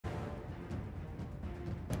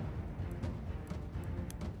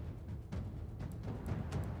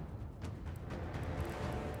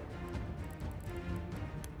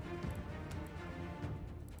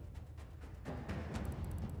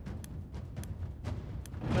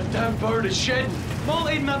Damn bird is shedding.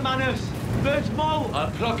 Molting, McManus. Bird's molt.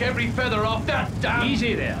 I'll pluck every feather off that damn...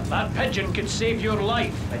 Easy there. That pigeon could save your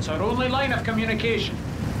life. It's our only line of communication.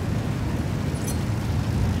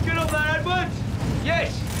 You good up there, Edwards?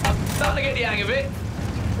 Yes, I'm starting to get the hang of it.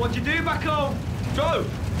 What'd you do back home? Drove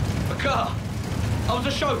a car. I was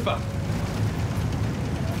a chauffeur.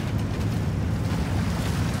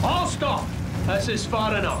 All stop! This is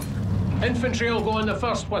far enough. Infantry will go in the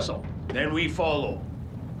first whistle. Then we follow.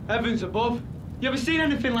 Heavens above. You ever seen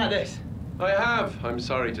anything like this? I have, I'm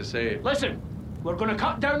sorry to say. Listen, we're going to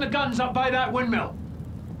cut down the guns up by that windmill.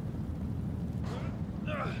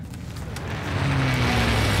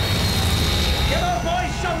 Give our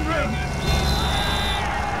boys some room!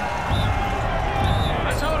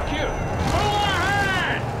 That's our cue. Full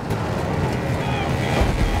ahead!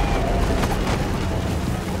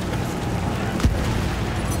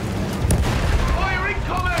 Fire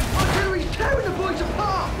incoming! Artillery's tearing the boys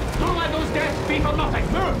apart! Don't let those deaths be for nothing.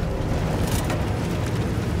 Move!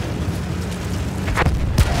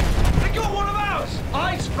 They got one of ours!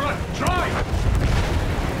 Eyes front, drive!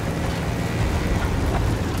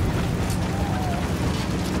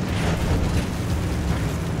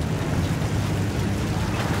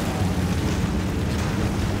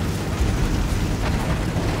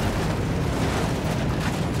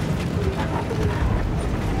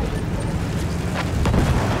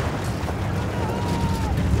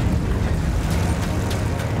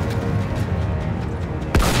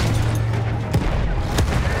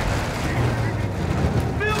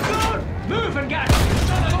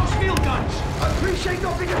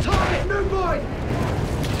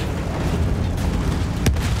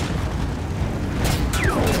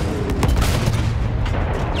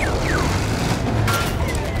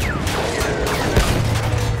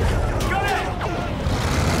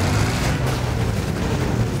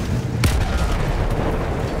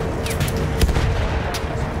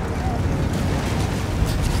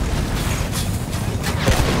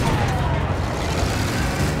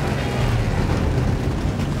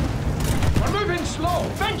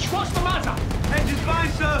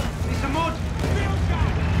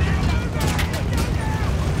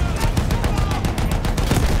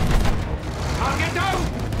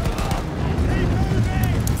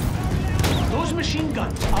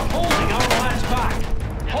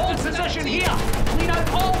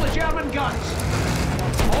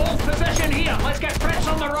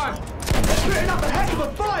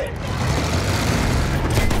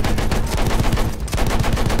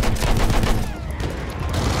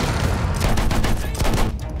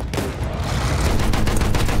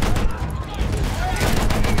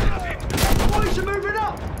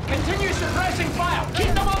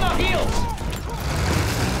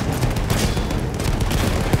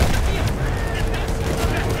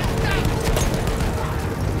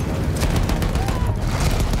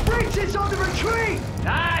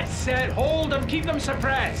 Keep them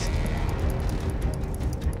suppressed.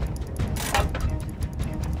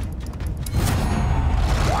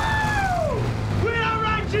 Woo! We're our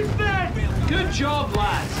righteous men! Good job,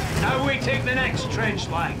 lads. Now we take the next trench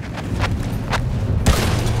line.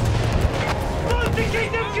 Don't to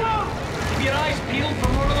keep them come! Keep your eyes peeled for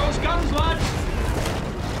more of those guns, lads.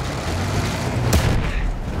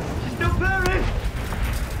 Still bearing.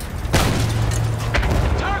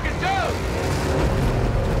 Target down!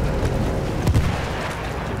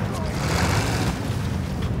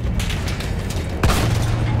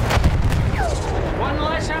 One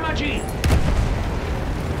less MSI.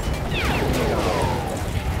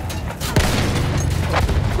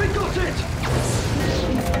 We got it!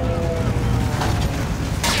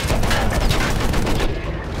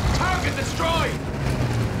 Target destroyed!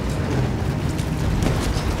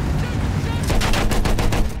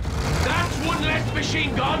 That's one less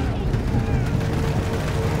machine gun!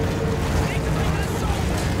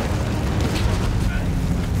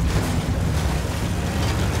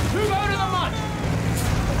 Move out of the mud!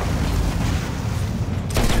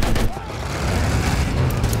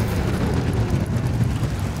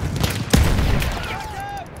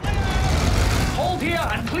 Hold here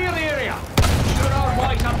and clear the area. Sure our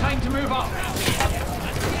boys have time to move up.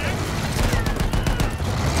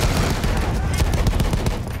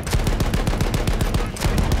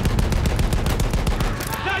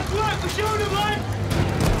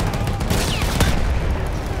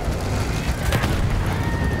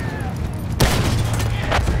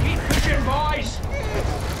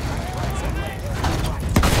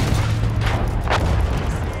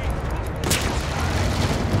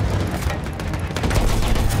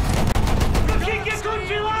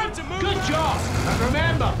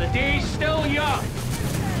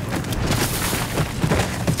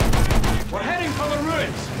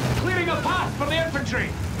 infantry!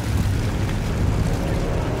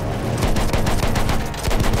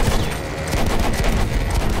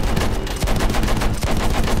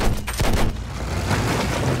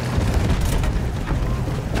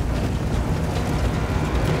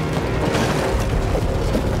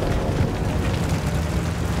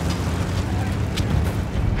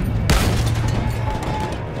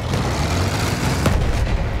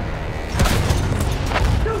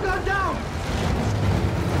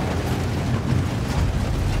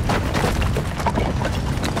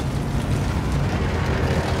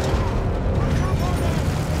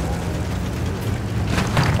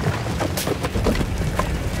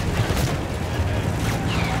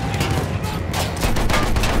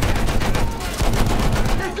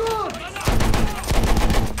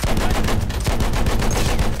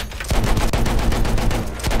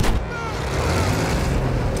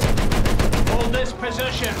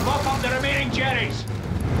 Mop up the remaining Jerrys!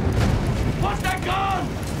 What's that gun?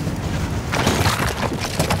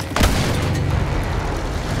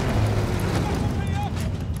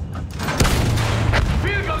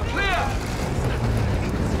 Field gun clear!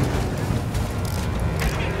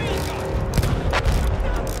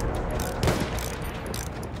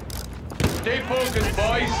 Stay focused,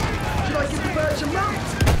 boys. Should I give the birds a run?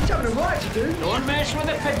 He's having a right to do. Don't mess with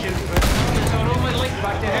the pigeons, but it's our only link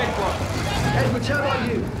back to headquarters. Edwards, how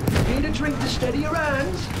about you? Need a drink to steady your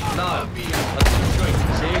hands? No. Let's drink.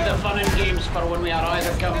 Save the fun and games for when we arrive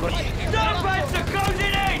at Cambridge. Starboards are closing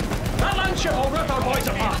in! That landship will rip our boys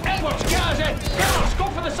apart. Edwards, get us in! Geforce, go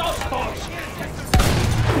for the soft spots!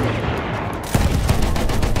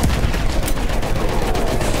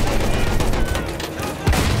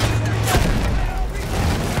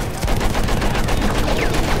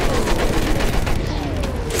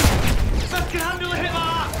 Let's get handle a hit like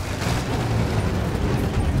that!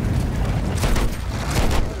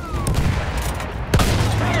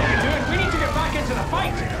 We need to get back into the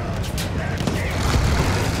fight!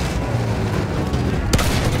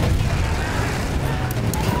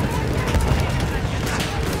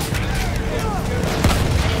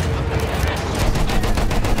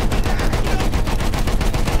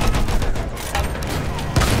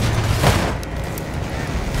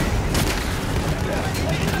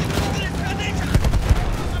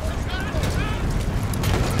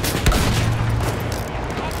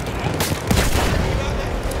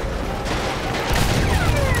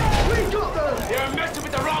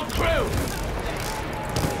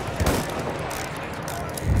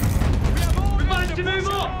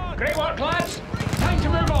 Great work, lads! Time to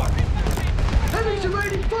move on! Enemies are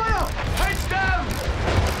raining fire!